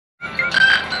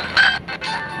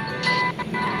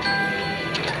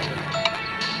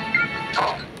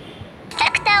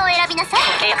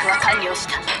は完了し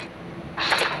た。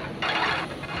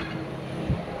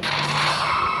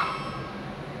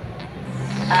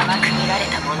甘く見られ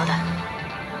たものだ。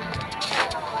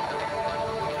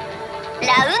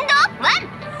ラウンド1フ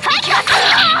ァイト。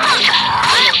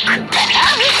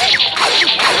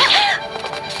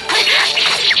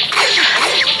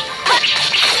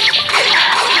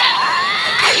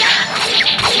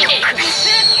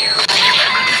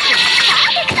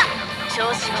調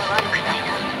子は悪くないな。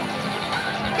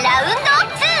ラウンド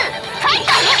2ファイ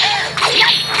ト。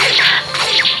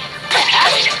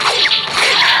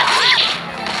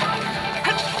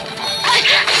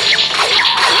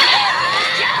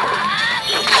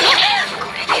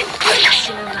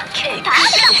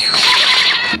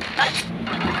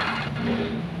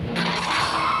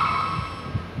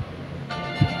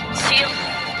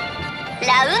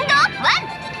ラウンド1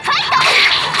ファイト。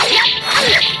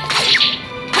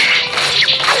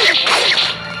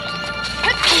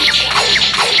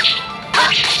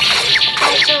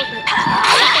大丈夫。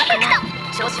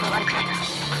調子も悪くないな。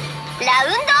ラウ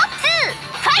ンド2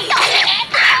ファイト。や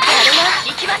るな。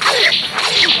行きます。行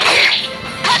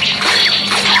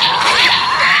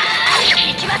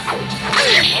きます。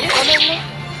ごめんね。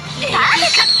パーフェ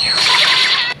クト。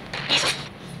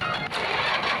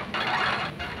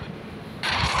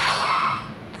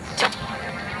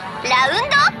ラウン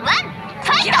ド1フ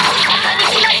ァイト。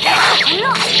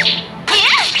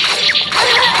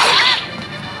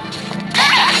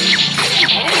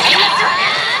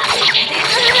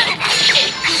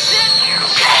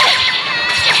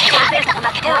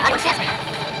負けてはありません。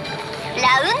ラ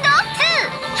ウンド2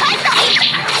ファイト。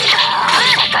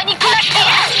坂に下ってや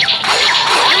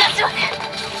りますわね。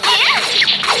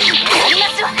やりま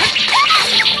すわね。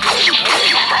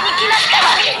坂に来ましたわ。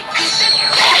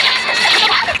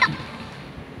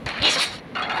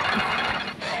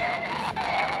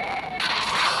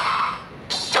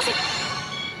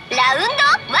ラウンド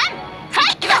1ファ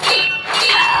イト。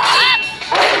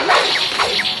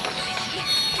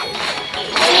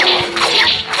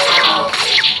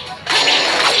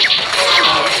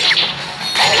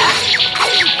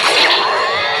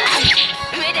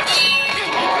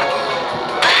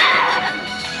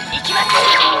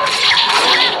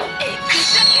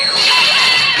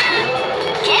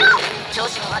調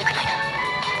子は悪くないな。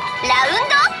ラウン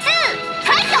ド2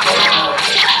ファイト。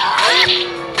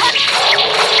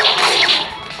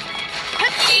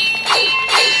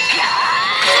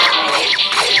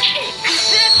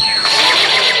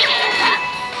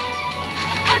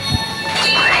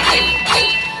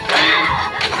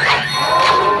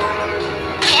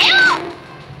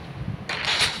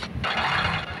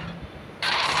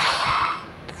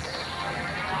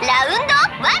ラウンド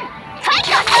1ファイ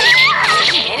ト。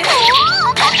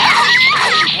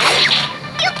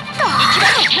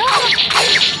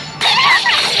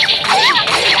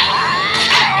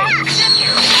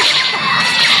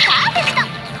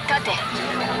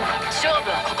勝負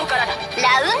はここからだ。ラ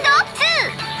ウンド2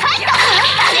ファイト。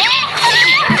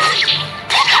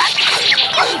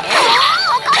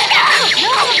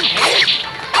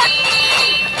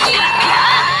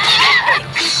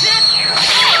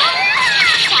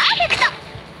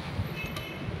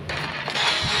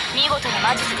見事な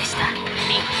魔術でした、リ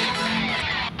ン。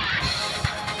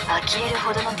呆れる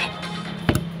ほどの手。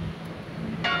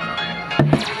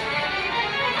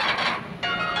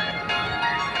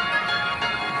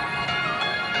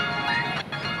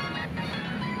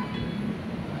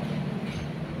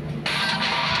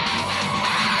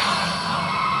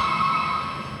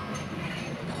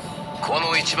こ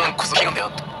の一番こそ気が目あ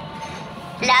った。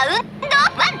ラウンド1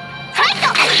ファイト。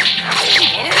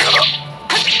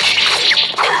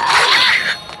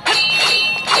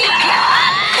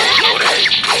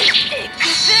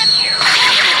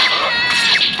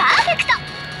パーフェクト。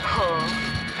ほう、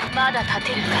まだ立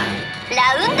てるか。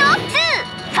ラウンド2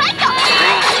ファイト。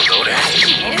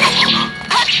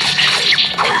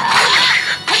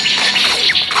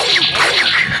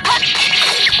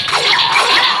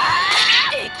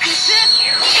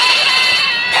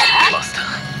マスター、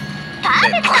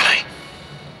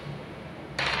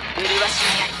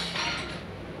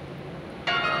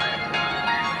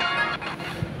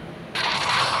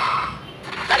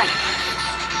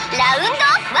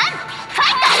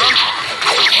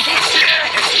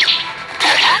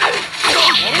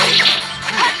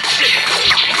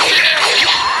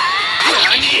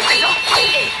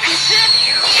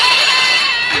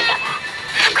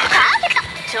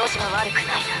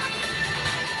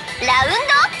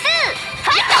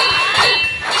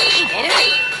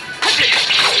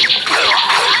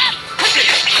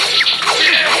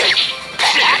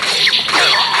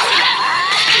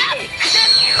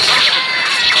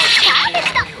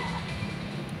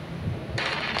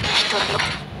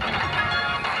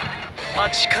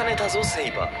待ちかねたぞセ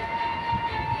イバー。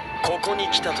ここに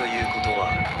来たということ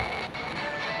は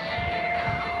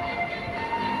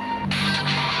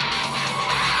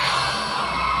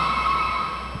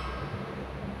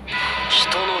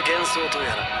人の幻想と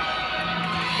やら。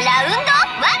ラウンド1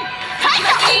ファイト。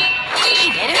決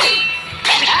める。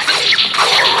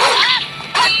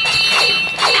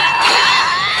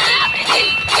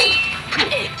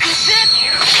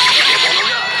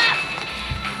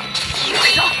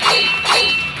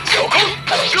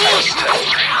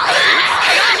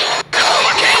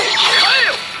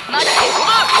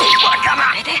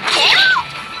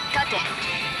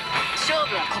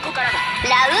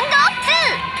ラウンド2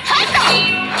ファイト。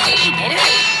決める。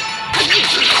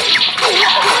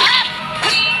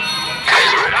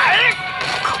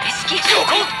これ式。こ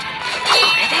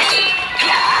れで。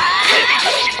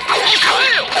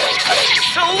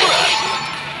そうだ。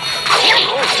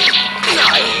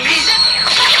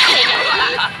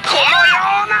このよ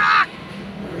うな。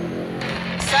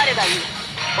猿がいい。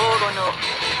黄金の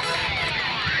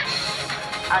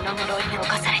あの呪いに侵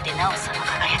されてなおその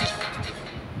輝き。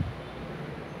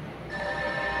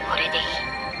これでいい。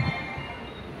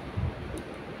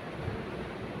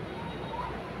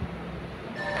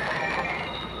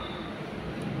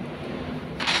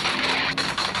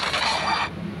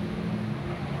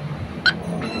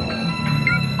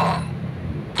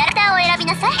キャラクターを選び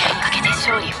なさい。かけて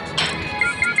勝利を。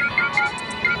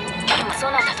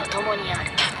そなたと共にあ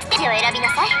る。ステージを選びな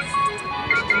さい。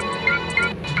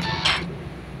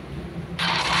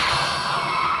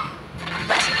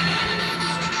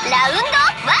ラウンド1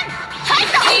ファイ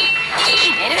ト。決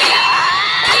める。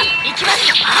いきます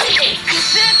よ。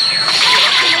X。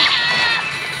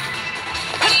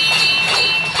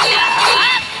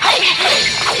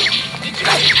いき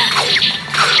ます。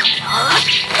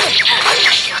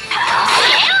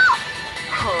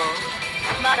ほ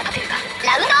う、まだ勝てるか。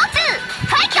ラウンド2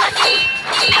ファイト。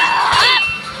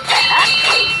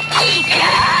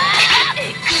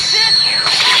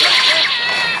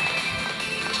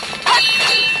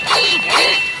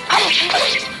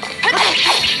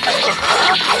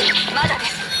まだで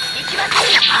す。行きます。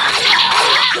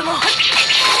雲。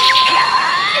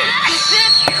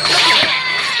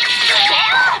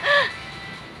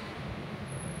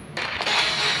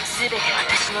すべて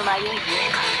私の迷いゆえ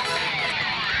か。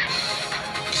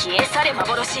消え去れ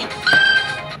幻。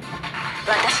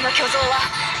私の巨像は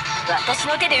私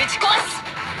の手で打ち壊す。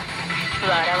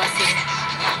笑わせる。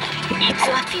偽っ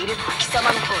ているのは貴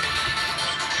様の方だ。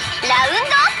ラウンド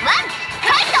1ファ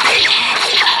イト。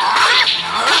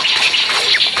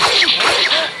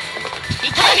い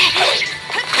きます。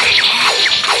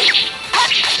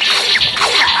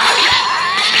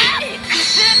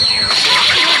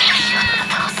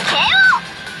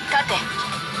勝て。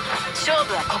勝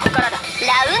負はここからだ。ラ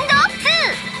ウンド2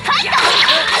ファイト。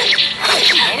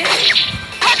決める。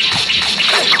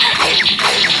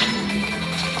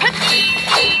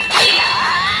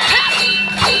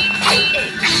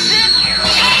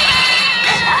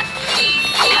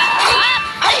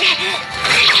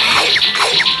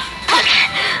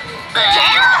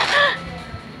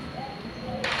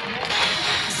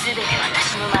すべて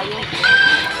私の迷い。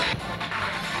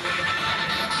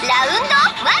ラウンド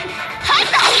1ファイ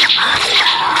ト。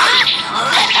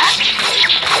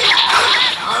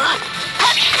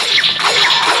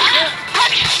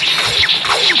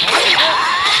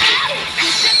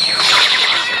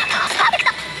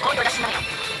今度出しなよ。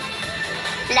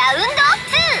ラウンド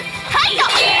2ファイト。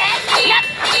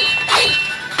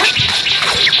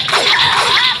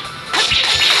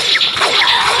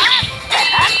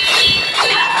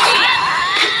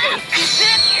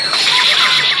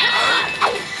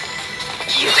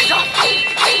行くぞ。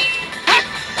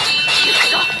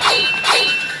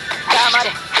黙れ。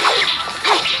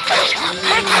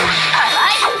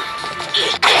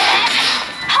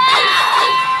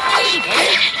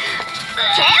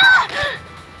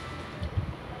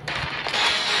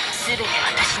すべて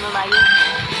私の迷い。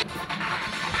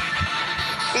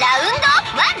ラウンド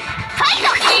1ファイト。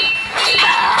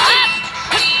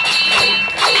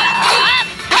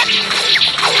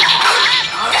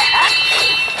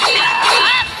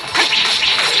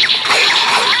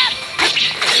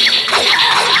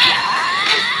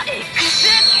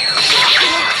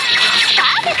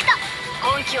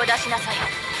本気を出しなさい。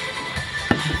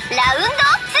ラウンド2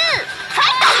ファ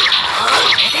イト。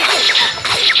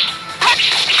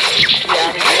や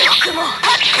れよくも。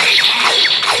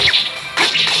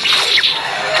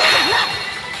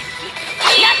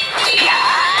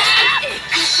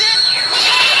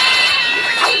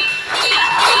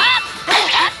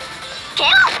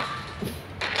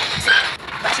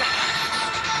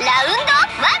ウンド1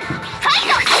ファイ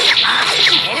ト。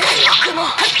決める。僕も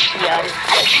やる。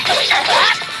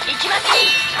いきます。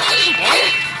決める。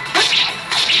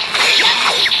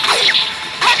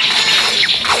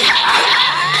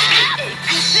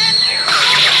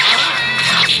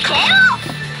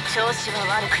調子は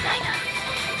悪くないな。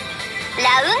ラ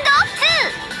ウンド2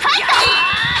ファイト。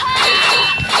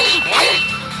決める。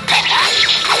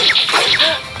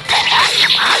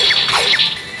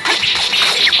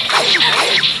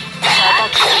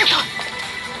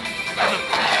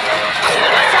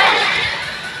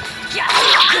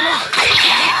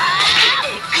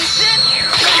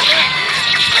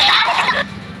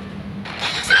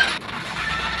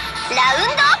ラウン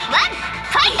ド1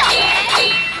ファイト。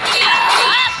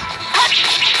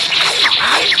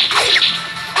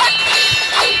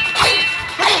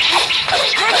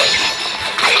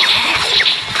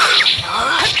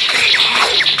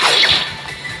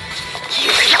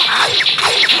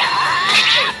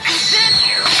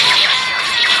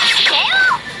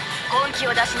本気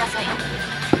を出しなさい。ラウ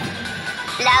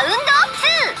ンド2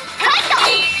ファイト。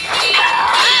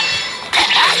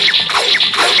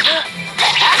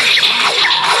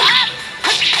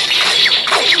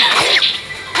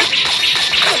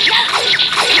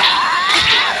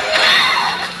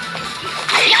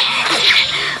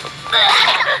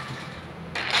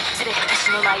全て私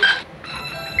の舞い。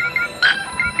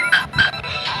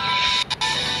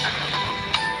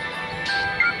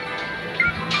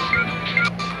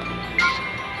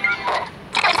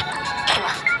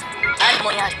ある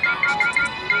もやる。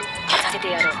させて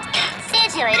やろう。ステ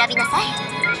ージを選びなさい。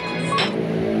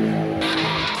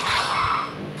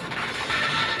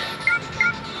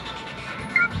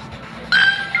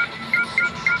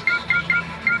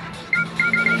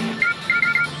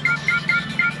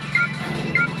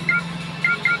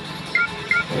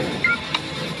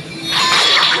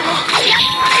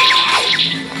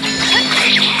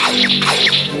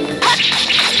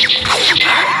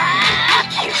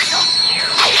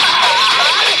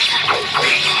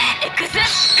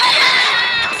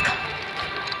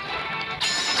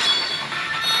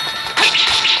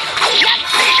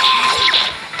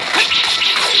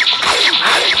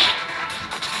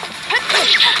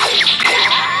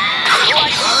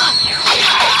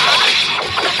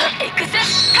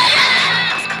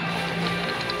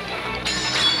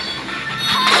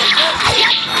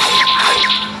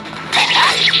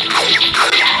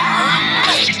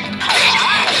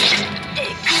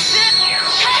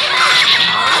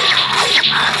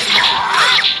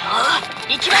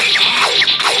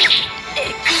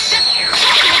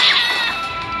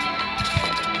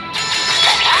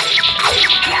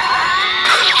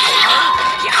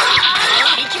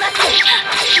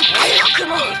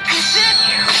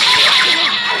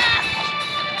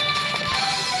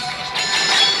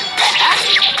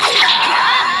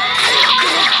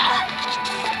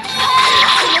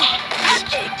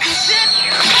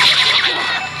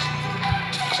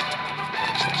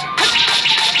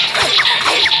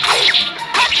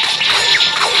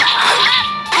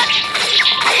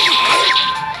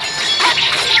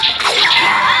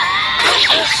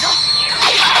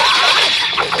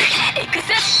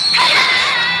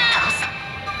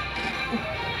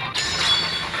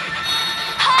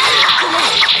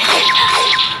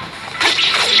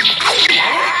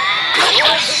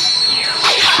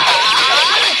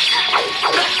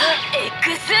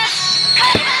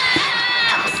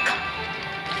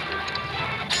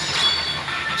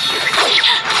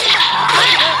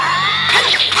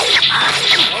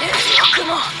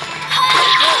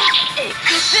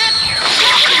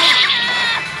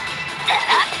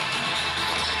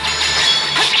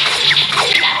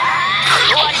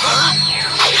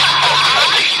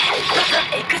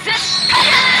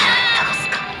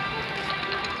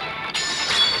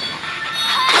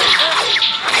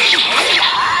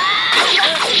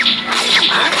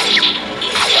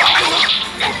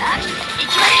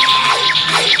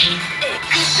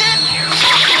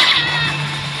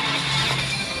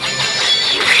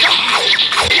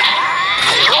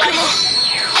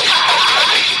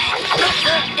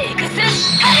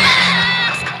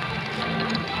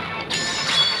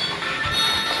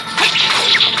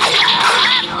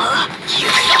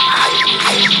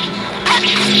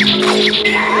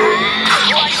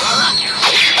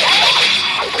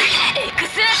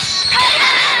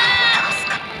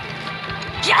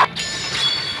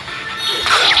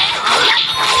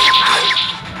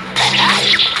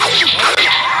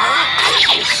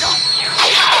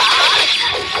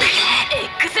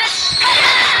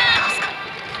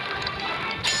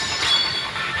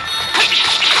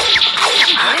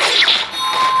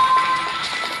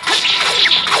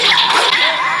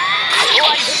終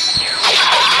わりです。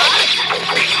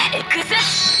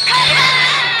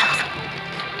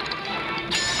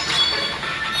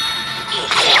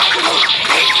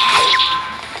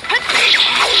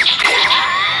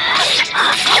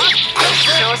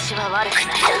悪く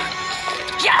ない。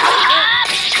ギャー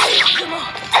僕も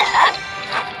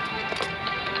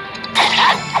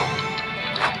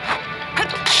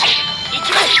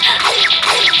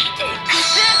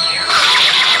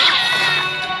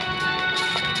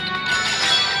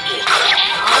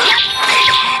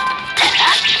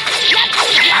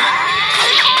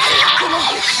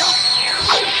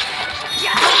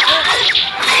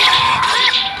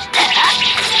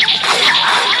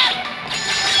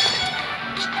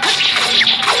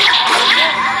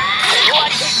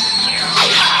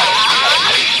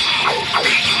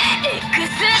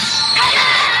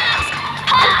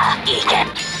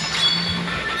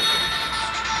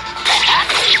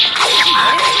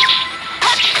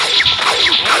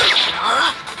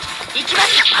行きま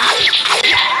す。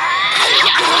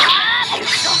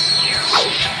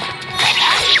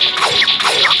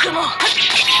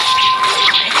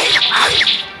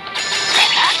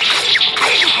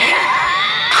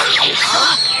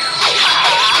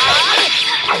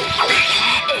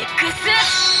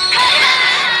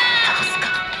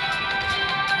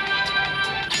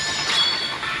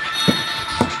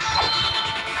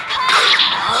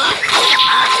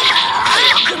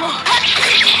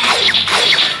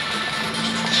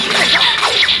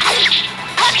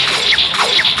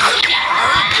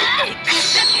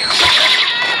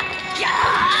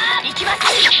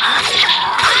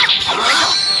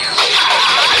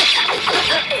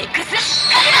X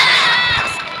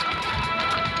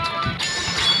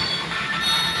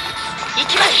行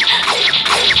きます。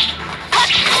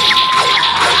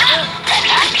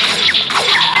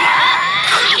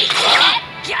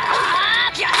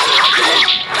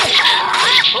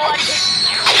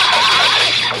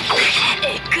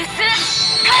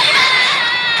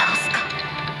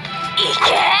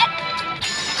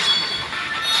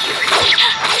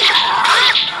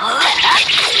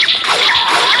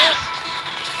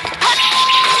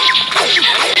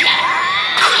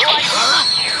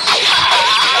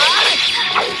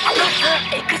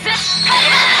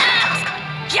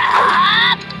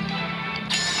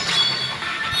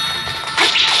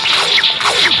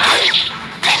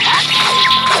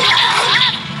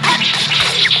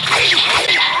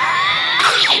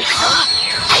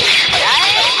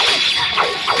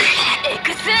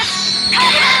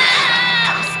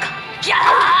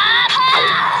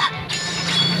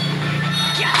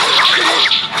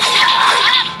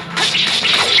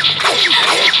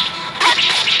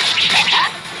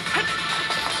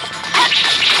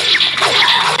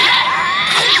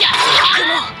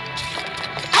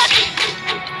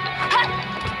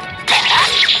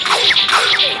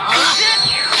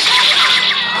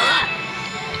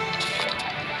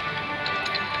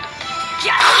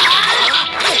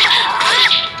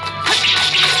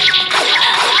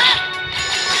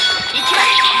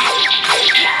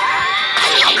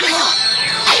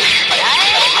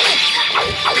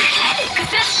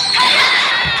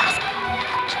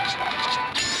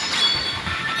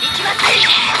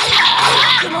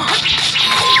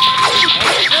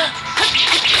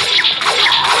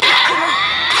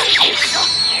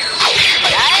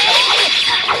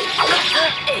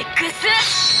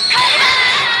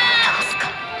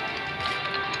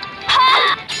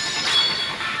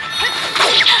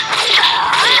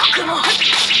僕も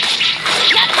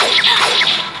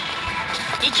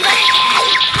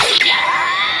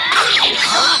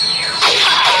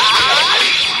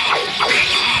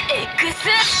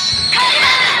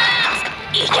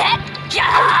いけ！